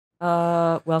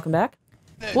Welcome back.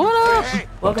 What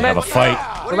up? Welcome Have back. a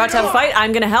fight. We're about to have a fight.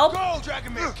 I'm gonna help.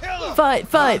 Fight,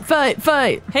 fight, fight,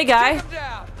 fight. Hey, guy.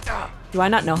 Do I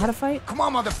not know how to fight? Come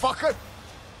on, motherfucker.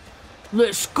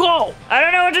 Let's go. I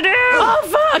don't know what to do.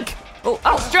 Oh, fuck.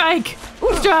 Oh, Strike.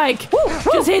 Strike.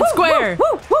 Just hit square.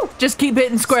 Just keep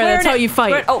hitting square. That's how you fight.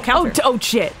 Square. Oh, counter. Oh,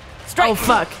 shit. Strike. Oh,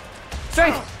 fuck.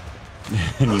 Strike.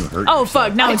 And you hurt Oh, yourself.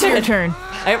 fuck. Now it's your turn.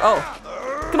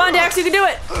 Come on, Dax, you can do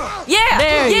it. Yeah.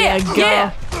 There yeah, you go.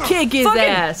 Yeah. Kick his Fucking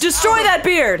ass. destroy that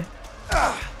beard.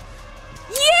 Yeah.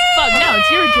 Fuck, now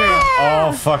it's your turn.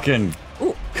 Oh, fucking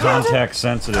contact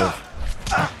sensitive.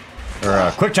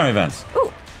 Or quick time events.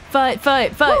 Fight,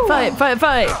 fight, fight, fight, fight,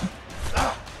 fight.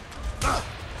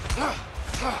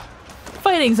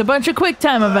 Fighting's a bunch of quick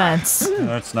time events.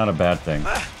 That's not a bad thing.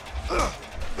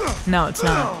 No, it's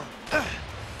not.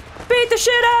 Beat the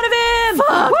shit out of him.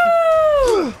 Fuck.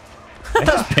 Woo.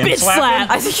 Pin Bitch slap.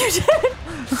 I think you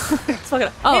did. It's fucking.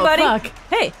 Oh, hey, buddy. fuck.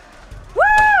 Hey.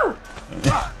 Woo.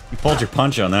 You pulled your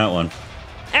punch on that one.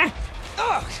 Ah.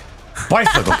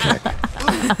 Bicycle kick.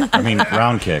 I mean,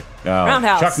 round kick.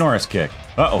 Roundhouse. Chuck Norris kick.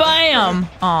 Uh-oh. Bam.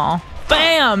 Aw.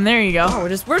 Bam. There you go. Oh,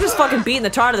 we're just fucking beating the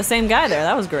tar out of the same guy there.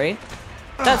 That was great.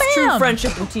 That's true Bam.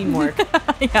 friendship and teamwork.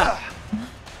 Yeah.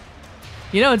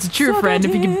 You know it's a true friend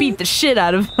if you can beat the shit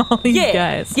out of all these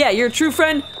guys. Yeah, you're a true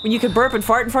friend when you can burp and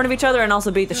fart in front of each other and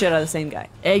also beat the shit out of the same guy.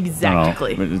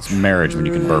 Exactly. No, it's marriage when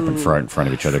you can burp in front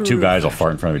of each other. Two guys will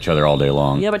fart in front of each other all day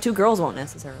long. Yeah, but two girls won't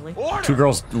necessarily. Two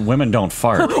girls, women don't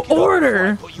fart.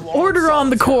 Order. Order on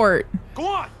the court. Go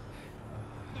on.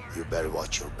 You better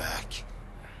watch your back.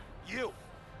 You.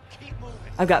 Keep moving.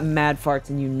 I've got mad farts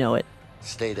and you know it.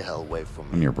 Stay the hell away from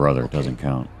me. I'm your brother. It doesn't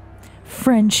count.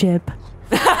 Friendship.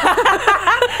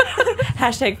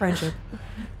 Hashtag friendship.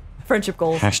 Friendship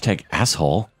goals. Hashtag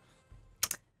asshole.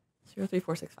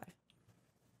 03465.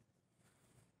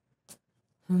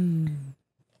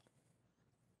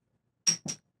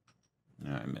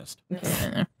 No, I missed.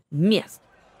 Missed.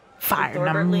 Fired and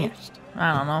I missed.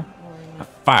 I don't know. I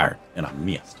fired and I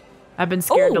missed. I've been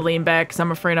scared to Oh. lean back because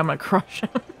I'm afraid I'm gonna crush him.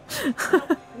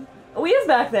 Oh, he is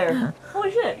back there.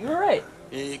 Holy shit, you were right.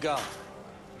 Here you go.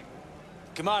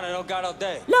 Come on, I don't got all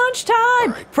day.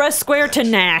 Lunchtime! Press square to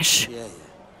Nash. Yeah.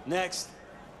 Next.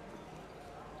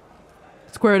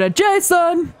 Square to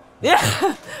Jason.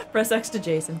 Yeah. Press X to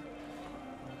Jason.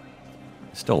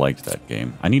 I still liked that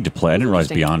game. I need to play. I didn't realize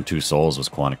Interesting. Beyond Two Souls was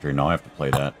Quantic Dream. Now I have to play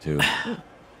that too.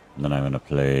 And then I'm gonna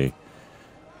play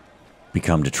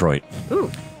Become Detroit. Ooh.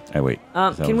 Hey, wait. Is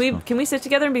that Can what it's called? we sit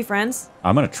together and be friends?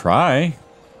 I'm gonna try.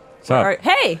 What's up? All right.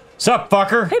 Hey! Sup,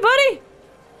 fucker? Hey, buddy!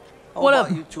 How What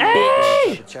about up? You two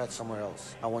Hey! should chat somewhere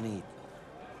else. I want to eat.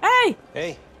 Hey!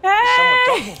 Hey.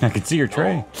 Hey! I can see your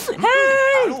tray.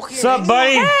 Hey! Sup,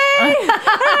 buddy? Can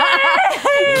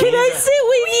I sit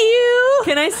with you?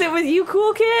 Can I sit with you,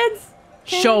 cool kids?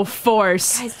 Show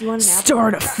force. Guys, do you want an apple?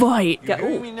 Start a fight. Yeah, Hear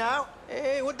ooh. me now?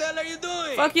 Hey, what the hell are you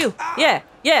doing? Fuck you. Yeah,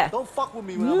 yeah. Don't fuck with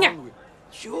me when I'm Nyah. hungry.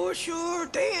 Sure.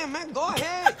 Damn, man, go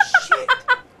ahead. Shit.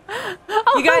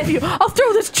 You guys, I'll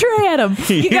throw this tray at him.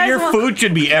 guys Your want- food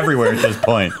should be everywhere at this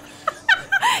point.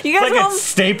 you guys Like want, it's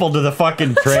stapled to the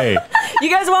fucking tray. you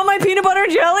guys want my peanut butter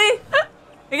and jelly?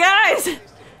 You guys.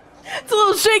 It's a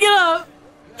little shake it up.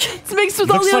 It's mixed with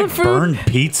all Looks the other like food. burned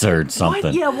pizza or something.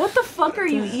 What? Yeah, what the fuck are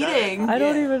you eating? I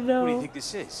don't even What do you know. think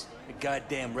this is? A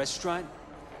goddamn restaurant?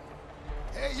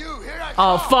 Hey, you. Here I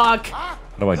Oh, come. fuck. How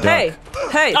do I duck? Hey,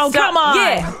 hey. Oh, stop. come on.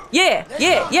 Yeah.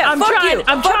 I'm fuck trying. you.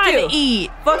 I'm fuck trying you. to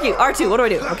eat. Fuck you. R2, what do I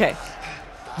do? Okay.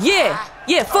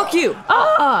 Yeah, fuck you.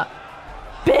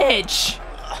 Bitch.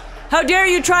 How dare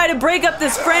you try to break up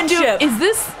this friendship? Is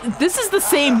this is the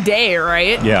same day,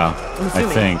 right? Yeah, I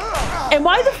think. And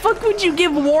why the fuck would you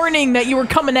give warning that you were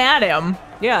coming at him?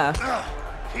 Yeah.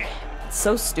 It's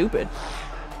so stupid.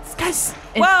 This guy's.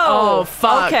 Whoa! Oh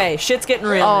fuck. Okay, shit's getting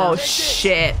real. Oh now.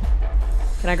 shit.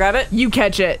 Can I grab it? You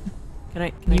catch it. Can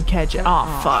I? You catch it.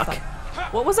 Oh fuck.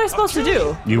 What was I supposed to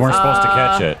do? You weren't supposed to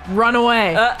catch it. Run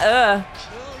away.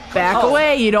 Back Oh.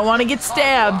 away. You don't want to get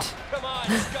stabbed.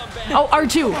 Oh,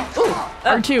 R2. Ooh,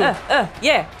 R2.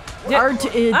 Yeah.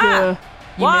 R2.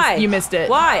 Why? You missed it.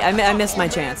 Why? I missed my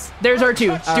chance. There's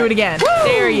R2. Do it again.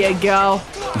 There you go.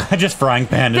 I just frying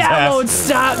pan his That won't ass.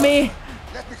 stop me.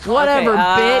 Whatever,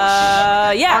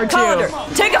 bitch. Yeah, R2.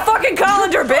 colander. Take a fucking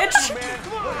colander, bitch.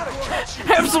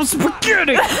 Have some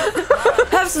spaghetti.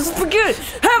 Have some spaghetti.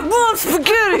 Have more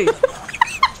spaghetti.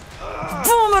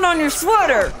 Boom it on your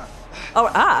sweater. Oh,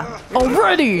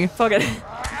 Already. Fuck it.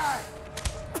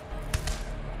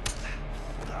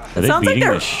 Are they sounds like beating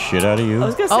they're- the shit out of you? I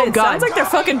was gonna say, Oh, it God. sounds like they're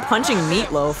fucking punching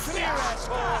meatloaf.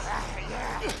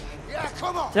 Yeah,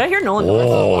 come on. Did I hear Nolan?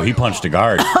 Oh, he punched a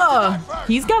guard.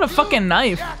 He's got a fucking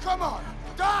knife. Yeah, come on.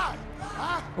 Die.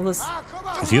 Huh? Well, this... Come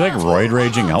on. Is he like roid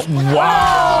raging out? Wow!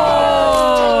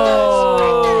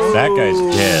 That guy's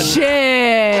dead.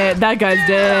 Shit! That guy's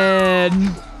dead.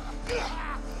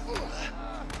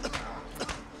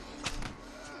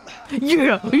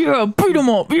 Yeah, beat him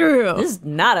up, yeah. This is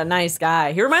not a nice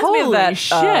guy. He reminds me of Holy that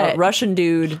shit. Russian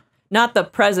dude, not the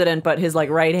president, but his like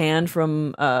right hand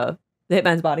from the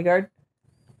Hitman's Bodyguard.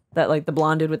 That like the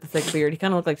blonde dude with the thick beard. He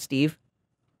kind of looked like Steve.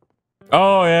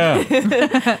 Oh,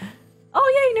 yeah.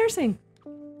 Oh, yay, nursing.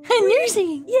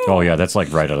 Nursing. Yeah. Oh, yeah, that's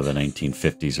like right out of the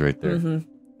 1950s right there.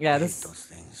 Yeah, Those this.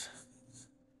 things.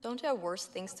 Don't you have worse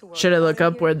things to worry Should I about look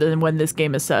up here? when this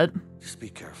game is set? Just be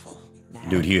careful.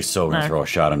 Dude, he is so gonna throw a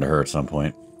shot into her at some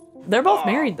point. They're both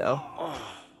married though.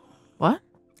 What?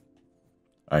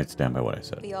 I stand by what I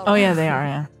said. Be all Oh yeah, right. they are.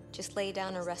 Yeah. Just lay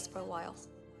down and rest for a while.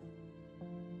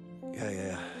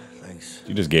 Yeah. Thanks.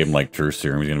 You just gave him like true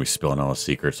serum. He's gonna be spilling all his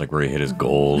secrets, like where he hit his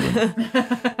gold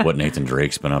and what Nathan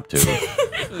Drake's been up to.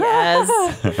 Yes.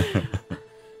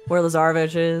 Where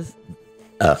Lazarevich is.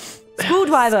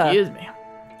 Spoodwiver. Excuse me.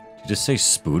 Did you just say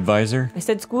Spoodvisor? I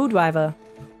said Spoodwiver.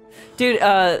 Dude,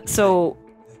 so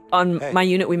on my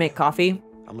unit we make coffee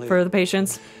for the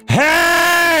patients.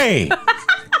 Hey!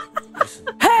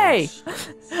 Hey!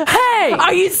 Hey!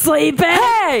 Are you sleeping?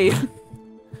 Hey!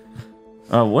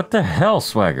 What the hell,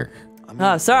 Swagger?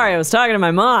 Oh, sorry, I was talking to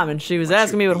my mom and she was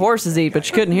asking me what horses eat, but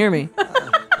she couldn't hear me.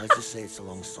 Let's just say it's a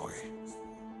long story.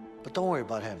 But don't worry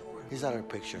about him. He's out of the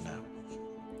picture now.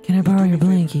 Can I borrow your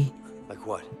blankie? Like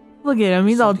what? Look at him.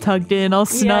 He's all tucked in, all Yeah,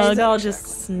 snug. he's all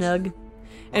just snug.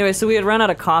 Anyway, so we had run out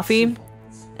of coffee,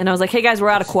 and I was like, hey guys, we're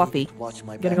out of coffee. Watch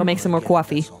my Gotta back go make some more again,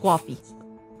 coffee. that's all. Coffee.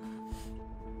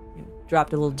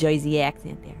 Dropped a little Jersey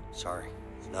accent there. Sorry,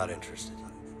 not interested.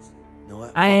 You know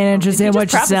what? I ain't interested in Did you what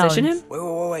just you're proposition selling.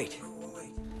 him? Wait.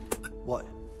 What?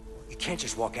 You can't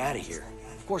just walk out of here.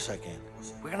 Of course I can.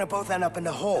 We're gonna both end up in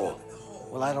the hole.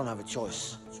 Well, I don't have a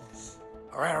choice.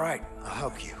 All right. I'll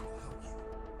help you.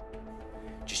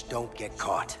 Just don't get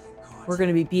caught. We're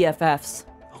gonna be BFFs.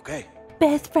 Okay.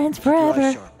 Best friends Keep your eyes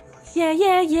forever. sharp.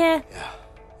 Yeah. Yeah.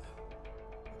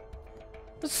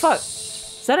 What the fuck?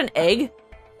 Is that an egg?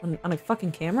 On a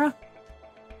fucking camera?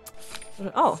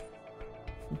 Oh.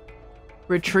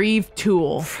 Retrieve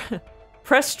tool.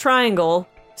 Press triangle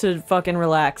to fucking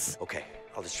relax. Okay,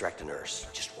 I'll distract the nurse.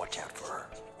 Just watch out for her.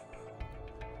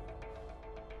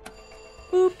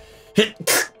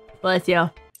 Boop. Bless you.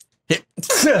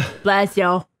 Bless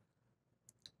you.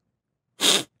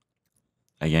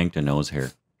 I yanked a nose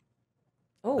hair.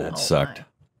 Oh. That sucked.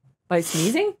 By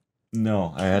sneezing?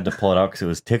 No, I had to pull it out because it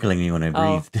was tickling me when I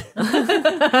Oh. breathed.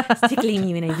 It's tickling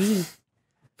you when I breathe.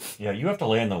 Yeah, you have to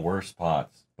lay in the worst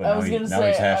spots. But I now, was he, gonna now say,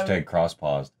 he's hashtag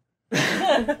cross-paused.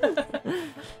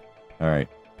 All right.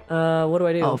 What do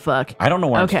I do? Oh fuck. I don't know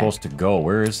where Okay. I'm supposed to go.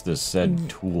 Where is this said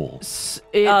tool? It's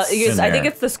I in think there.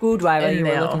 it's the screwdriver In you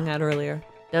there. were looking at earlier.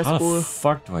 the How the school.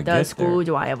 fuck do I The get there?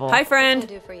 screwdriver. Hi, What can I friend.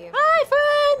 do for you? Hi,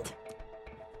 friend.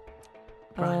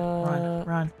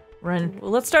 Run. Well,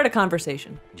 let's start a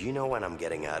conversation. Do you know when I'm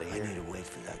getting out of I here? need to wait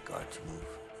for that guard to move.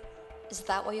 Is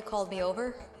that why you called me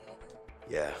over?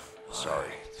 Yeah, sorry.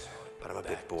 But I'm a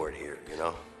bit bored here, you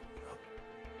know?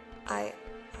 I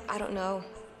don't know.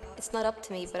 It's not up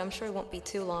to me, but I'm sure it won't be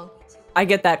too long. I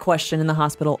get that question in the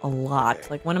hospital a lot.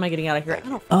 Like, when am I getting out of here? I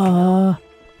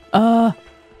don't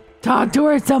Talk to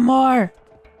her some more.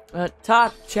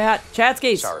 talk, chat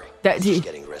skis. Sorry. That- I'm just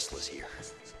getting restless here.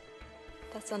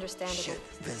 That's understandable. Shit,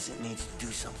 Vincent needs to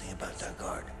do something about that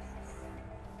guard.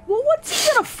 Well, what's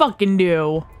he gonna fucking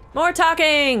do? More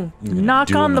talking. Knock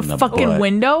do on him the in the fucking butt.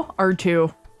 window?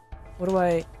 R2. What do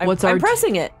I? What's I'm our-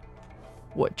 pressing it.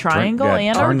 What, triangle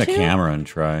and turn R2? the camera and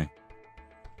try.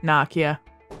 Knock, yeah.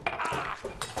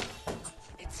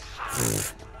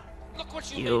 Look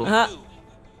what You. Uh,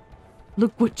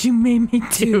 Look what you made me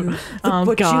do. Oh,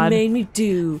 what God. you made me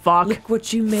do. Fuck. Look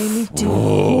what you made me do.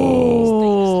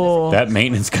 Oh. That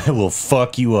maintenance guy will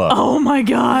fuck you up. Oh, my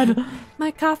God.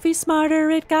 My coffee's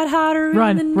smarter. It got hotter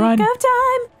Run, in the run. nick of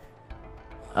time.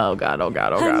 Oh, God, oh,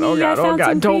 God, oh, Honey, God, oh, I God, oh, found some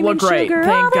God. Don't cream look and right. sugar all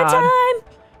Thank the God.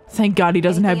 time. Thank God he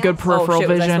doesn't have Anything good else? peripheral Oh shit!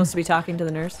 Was I vision. supposed to be talking to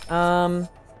the nurse?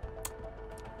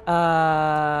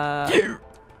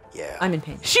 Yeah. I'm in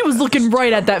pain. She was looking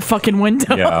right at that fucking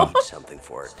window. Yeah. Need something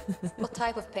for it. What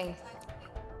type of pain?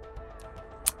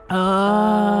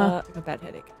 I have a bad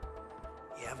headache.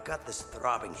 Yeah, I've got this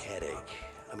throbbing headache.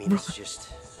 I mean, it's just...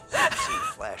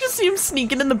 flashes. Just see him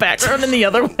sneaking in the background in the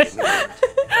other way. I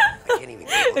can't even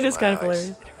close It is my kind of eyes. hilarious.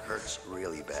 It hurts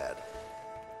really bad.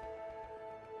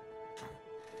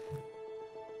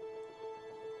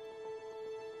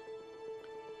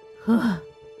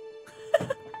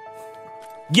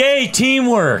 Yay,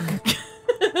 teamwork!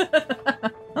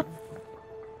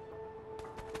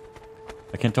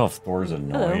 I can't tell if Thor's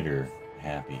annoyed or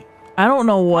happy. I don't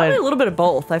know what. Probably a little bit of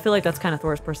both. I feel like that's kind of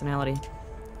Thor's personality.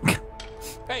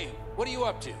 Hey, what are you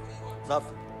up to?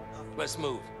 Nothing. Let's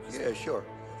move. Yeah, sure.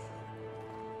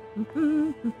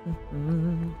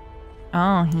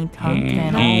 Oh, he tucked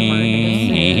it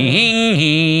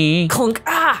over. Clunk.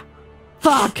 Ah!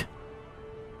 Fuck.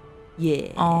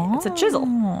 Yeah. Oh. It's a chisel.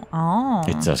 Oh.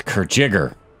 It's a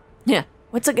Kerjigger. Yeah.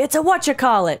 It's a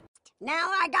what-you-call-it. Now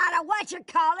I got a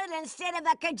whatchamacallit instead of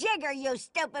a kajigger, you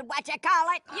stupid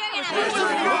whatchamacallit. You're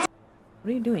gonna What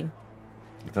are you doing?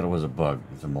 I thought it was a bug.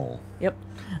 It's a mole. Yep.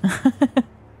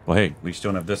 Well, hey, at least you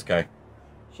don't have this guy.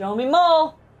 Show me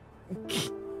mole.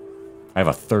 I have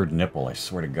a third nipple, I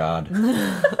swear to God.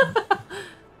 I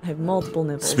have multiple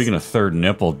nipples. Speaking of third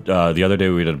nipple, the other day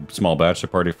we did a small bachelor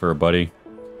party for a buddy.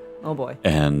 Oh boy.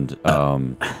 And,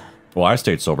 well, I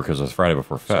stayed sober because it was Friday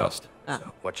before Fest.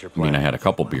 So, what's your I plan? mean, I had a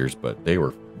couple beers, but they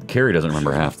were... Carrie doesn't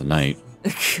remember half the night.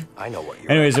 I know what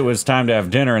you're... Anyways, it was time to have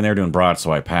dinner, and they were doing brats,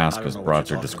 so I passed because brats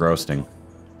are disgrossing.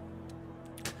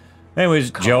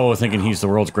 Anyways, Joe, thinking he's the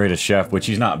world's greatest chef, which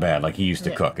he's not bad. Like, he used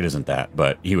to cook. It isn't that.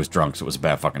 But he was drunk, so it was a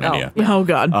bad fucking idea. Oh,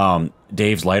 God.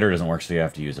 Dave's lighter doesn't work, so you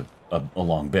have to use a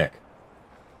long Bic.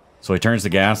 So he turns the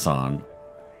gas on,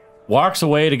 walks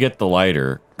away to get the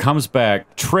lighter, comes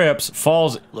back, trips,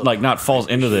 falls, like, not falls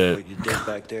into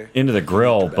the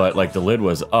grill, but, like, the lid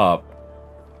was up.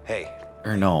 Hey.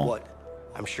 Or no. What?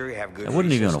 I'm sure you have good It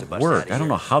wouldn't even reasons to bust work. out of I don't here.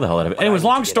 know how the hell that happened. But Anyways, I need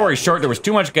long to get story out short, there was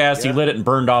too much gas. He lit it and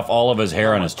burned off all of his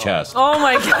hair on his chest. Oh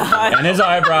my God. And his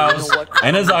eyebrows.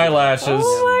 And his eyelashes.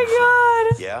 Oh my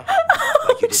God. Yeah?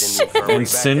 Like you did in the infirmary And back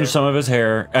singed there? some of his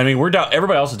hair. I mean, we're down.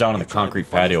 Everybody else is down on the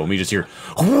concrete patio, and we just hear,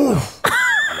 "Whoo!"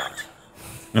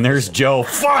 And there's Joe.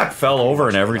 Fuck! Fell over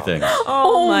and everything.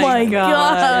 Oh my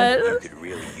God. You could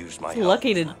really use my help.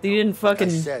 Lucky to he didn't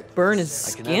fucking burn his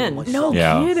skin. No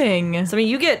Yeah. kidding. So I mean,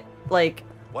 you get like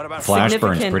What about Flash burn's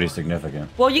significant- pretty significant.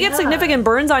 well, you get significant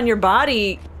burns on your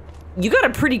body. You got a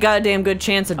pretty goddamn good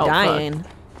chance of Oh, fuck. dying.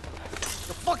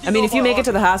 I mean, if you make it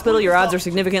to the hospital, your odds are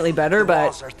significantly better. The But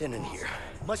walls are thin in here.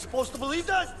 Am I supposed to believe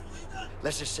that?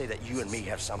 Let's just say that you and me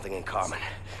have something in common.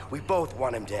 We both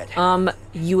want him dead.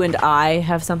 you and I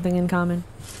have something in common.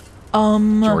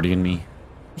 Jordy and me.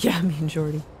 Yeah, me and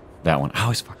Jordy. That one. I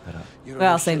always fuck that up. You don't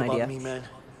Well, know same shit about idea. me, man.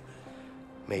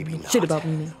 Maybe not. Shit about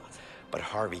me, man. But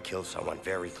Harvey killed someone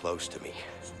very close to me.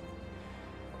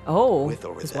 Oh, With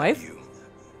or his without wife. you.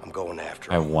 I'm going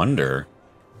after I him. wonder.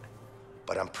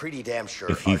 But I'm pretty damn sure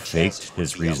If he our chances faked would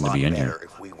his be a reason to lot be in better here.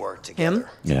 If we worked together. Him?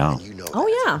 Yeah. And you know Oh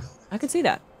that. yeah, I could see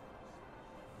that.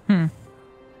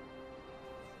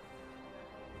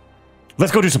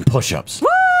 Let's go do some push-ups.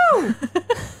 Woo!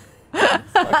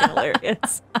 Fucking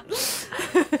hilarious.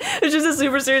 It's just a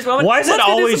super serious moment. Why is it Let's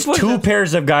go do always some two push-ups.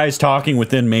 pairs of guys talking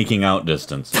within making out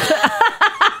distance?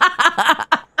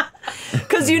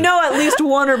 Because you know at least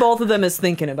one or both of them is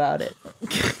thinking about it.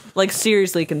 Like,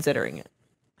 seriously considering it.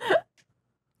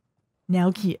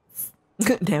 Now kids.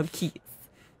 Damn Keith.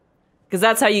 Because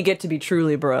that's how you get to be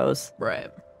truly bros.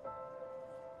 Right.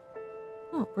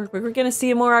 Oh, we're going to see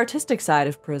a more artistic side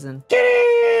of prison.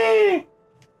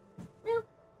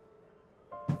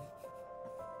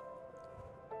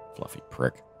 Fluffy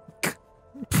prick.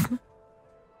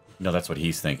 No, that's what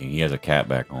he's thinking. He has a cat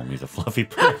back home. He's a fluffy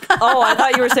prick. Oh, I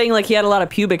thought you were saying like he had a lot of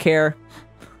pubic hair.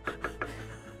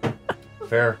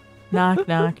 Fair. Knock,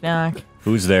 knock, knock.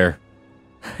 Who's there?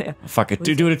 Fuck it.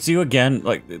 Dude, it's you again.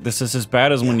 Like, this is as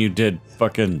bad as when you did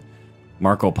fucking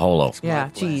Marco Polo Yeah,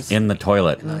 jeez. in the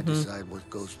toilet. And I decide what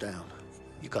goes down.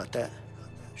 You got that?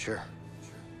 Sure.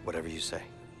 Whatever you say.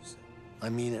 I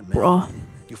mean it, man. Bruh.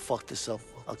 You fuck this up,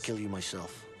 I'll kill you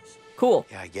myself. Cool.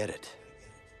 Yeah, I get it.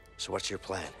 So what's your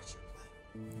plan?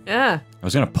 Yeah. I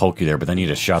was gonna poke you there, but then you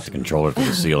just shot the controller through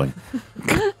the ceiling.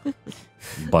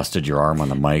 Busted your arm on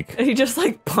the mic. And he just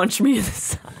like punched me in the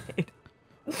side.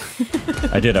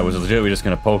 I did. I was legitimately just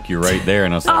gonna poke you right there,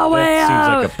 and I was like, Oh, that way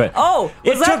seems like a bet. Oh, It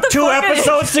was that took the 2 fucking-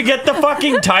 episodes to get the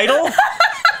fucking title?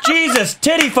 Jesus,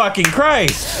 titty fucking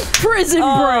Christ. Prison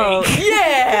Oh, break.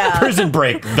 yeah. Prison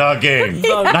Break, the game.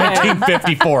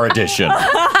 1954 edition.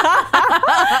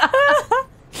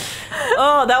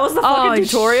 Oh, that was the fucking Oh,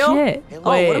 tutorial? shit. Oh, what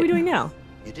Wait. are we doing now?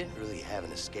 You didn't really have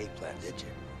an escape plan, did you?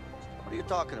 What are you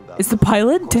talking about? Is the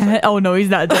pilot dead? Oh, no, he's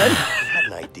not dead. I had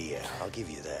an idea. I'll give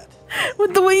you that.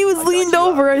 With the way he was leaned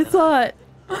over, I thought.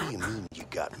 What do you mean you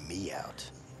got me out?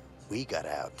 We got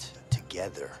out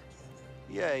together.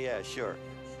 Yeah, sure.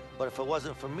 But if it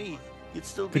wasn't for me, you'd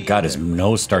still be Good God, in his there.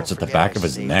 nose starts at the Don't back forget of I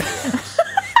his saved neck.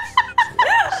 your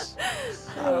ass.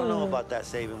 I don't know about that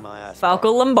saving my ass.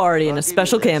 Falco Lombardi in I'll a give you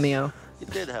special this. cameo. You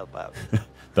did help out.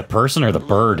 The person or the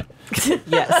bird?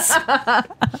 Yes.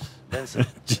 Benson.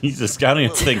 Jesus, I don't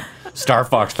even think Star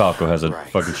Fox Falco has a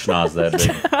fucking schnoz that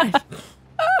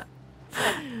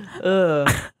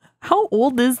big. How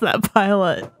old is that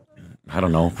pilot? I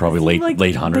don't know, probably late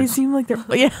They hundreds. seem like they're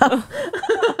yeah.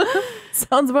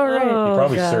 Sounds about right. He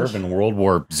probably gosh. served in World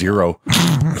War Zero.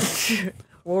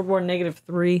 World War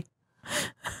 -3.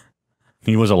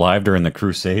 He was alive during the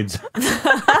Crusades.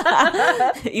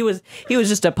 He was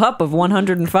just a pup of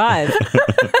 105.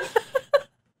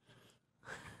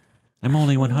 I'm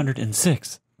only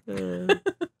 106.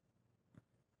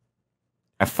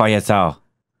 I fire out.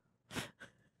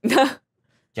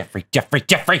 Jeffrey.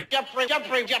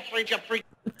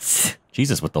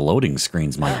 Jesus, with the loading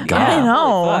screens, my I God.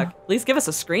 know. Fuck. At least give us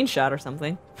a screenshot or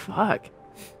something. Fuck.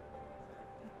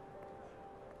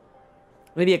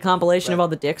 Maybe a compilation of all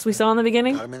the dicks we saw in the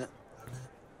beginning. Got a minute?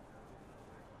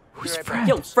 Who's Fred?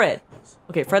 Yo, Fred.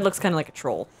 Okay, Fred looks kind of like a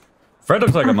troll. Fred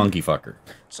looks like a monkey fucker.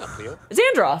 What's up, Leo? It's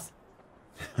Andros.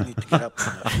 You need to get up.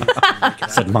 I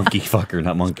said monkey fucker,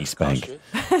 not monkey spank.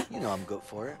 You know I'm good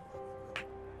for it.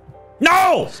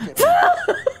 No!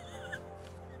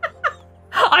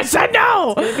 I said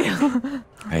no.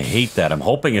 I hate that. I'm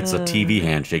hoping it's a TV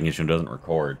handshake and it doesn't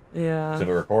record. Yeah. So if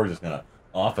it records,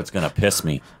 it's gonna piss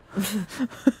me.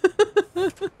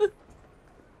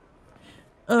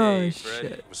 Oh Hey, shit.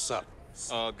 Fred, what's up?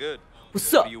 Good.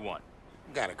 What's What up? do you want?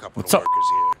 Got a couple What's of up? workers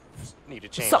here. Need to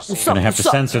change What's up? the What's scene. up? Gonna have to What's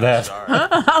up? censor that. Sorry.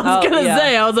 I was gonna yeah.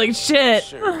 say, I was like, shit.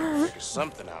 Sure, figure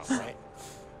something out, right?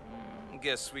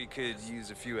 Guess we could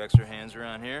use a few extra hands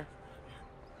around here.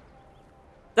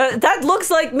 That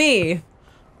looks like me.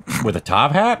 With a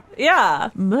top hat Yeah.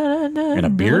 and a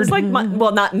beard. It's like my,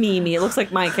 well, not me. It looks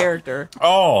like my character.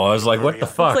 Oh, I was like, what the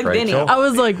fuck, like Vinny. Rachel? I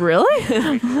was like, really?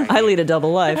 I lead a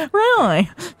double life.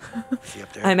 Really? See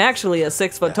up there? I'm actually a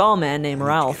 6 foot tall man named Get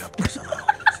Ralph, up there somehow.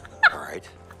 All right.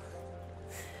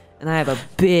 and I have a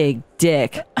big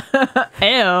dick.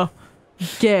 Ew.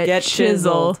 Get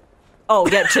chiseled. Oh,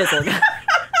 get chiseled. Come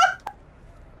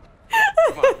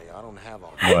on, Leo. I don't have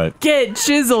all that. What? Get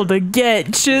chiseled to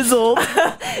get chiseled.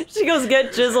 She goes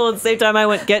get chiseled. At the same time, I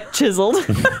went get chiseled.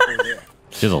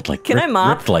 Chiseled like Can I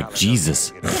mop? ripped like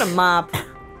Jesus. I'm gonna mop.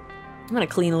 I'm gonna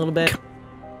clean a little bit.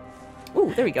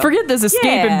 Ooh, there we go. Forget this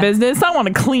escaping Yeah. business. I want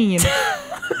to clean.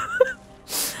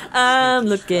 I'm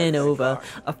looking over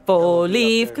a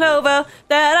 4-leaf clover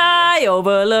that I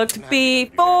overlooked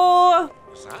before.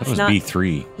 That was not-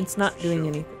 B3. It's not doing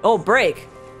anything. Oh, break.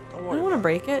 Don't I worry. don't want to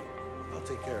break it. I'll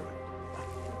take care of it.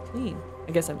 Clean.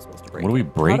 I guess I'm supposed to break What do we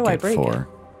it. break How do I it break for?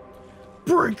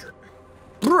 Break it.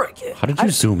 Break it. How did you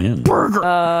zoom in?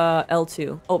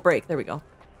 L2. Oh, break. There we go.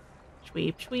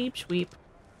 Sweep, sweep, sweep.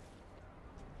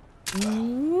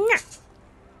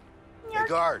 Hey,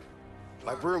 guard.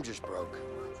 My broom just broke.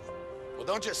 Well,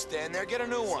 don't just stand there. Get a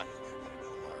new one.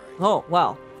 Oh,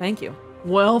 wow. Thank you.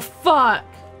 Well, fuck.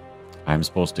 I'm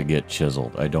supposed to get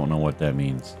chiseled. I don't know what that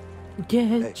means. Get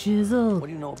Hey, chiseled. What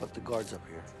do you know about the guards up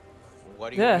here?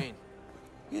 What do Yeah. you mean?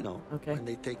 You know, Okay. when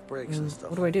they take breaks and stuff.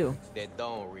 What do I do? They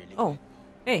don't really. Oh,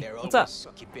 hey, They're what's up? always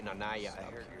keeping an eye out. I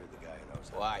hear you're the guy who knows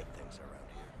how to Why? do things around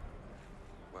here.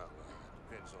 Well,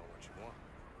 depends on what you want.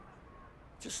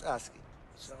 Just asking.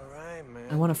 It's all right, man.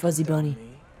 I want a fuzzy bunny.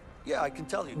 Yeah, I can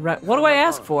tell you. Right. You What know do I my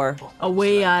ask phone. for? A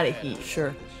way out of here.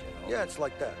 Sure. Yeah, it's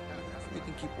like that. You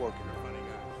can keep working.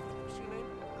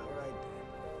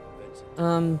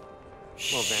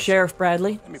 Sheriff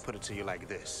Bradley. Let me put it to you like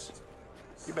this.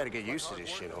 You better get used to this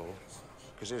shithole,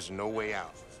 because there's no way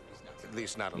out. At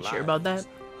least not alive. Sure about that?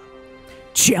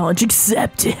 Challenge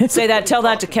accepted. Say that. Tell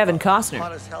that to Kevin Hot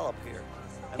Costner. as hell up here.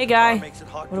 And Hey, the car guy. makes it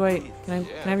hot What to do I? breathe. Can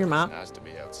I have your mom? Nice to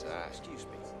be outside. Excuse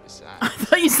me. I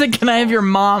thought you said, can I have your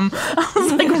mom? I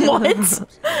was like, what?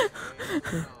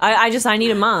 I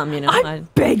need a mom. You know. I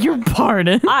beg your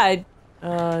pardon.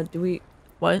 Do we?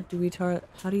 What? Do we tar?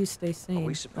 How do you stay sane? Are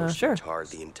we supposed Sure. to tar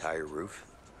the entire roof?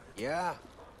 Yeah,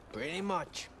 pretty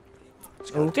much. It's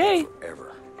gonna Okay. take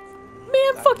forever.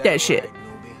 Man, fuck that shit.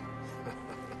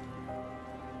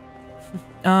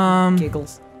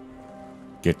 Giggles.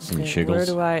 Get some Okay, where shiggles.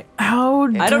 do I? How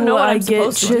do I don't know what I I'm get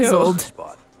supposed to do. chiseled?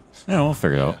 Spot. Yeah, we'll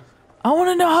figure it out. I want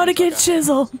to know how to get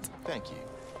chiseled. Thank you.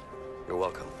 You're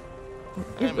welcome.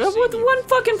 With one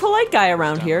fucking polite guy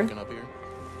around here. Looking up here.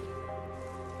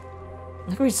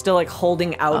 Look, he's still like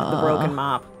holding out the broken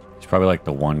mop. He's probably like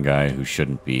the one guy who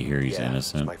shouldn't be here. He's Yeah,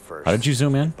 innocent. it's my first. How did you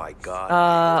zoom in? By God,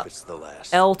 I hope it's the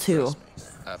last. L2.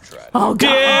 I've tried. Oh,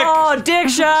 God. Oh, dick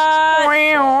shot!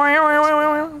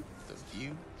 The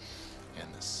view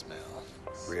and the smell.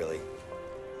 Really?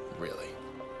 Really.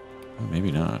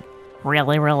 Maybe not.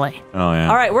 Really, really. Oh, yeah.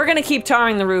 All right, we're gonna keep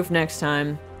tarring the roof next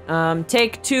time.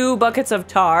 Take 2 buckets of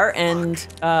tar and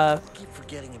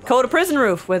coat a prison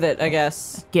roof with it, I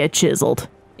guess. Get chiseled.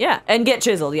 Yeah, and get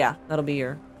chiseled. Yeah, that'll be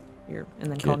your and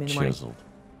then call me in the morning. Chiseled.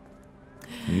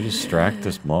 Can you distract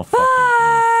this motherfucker?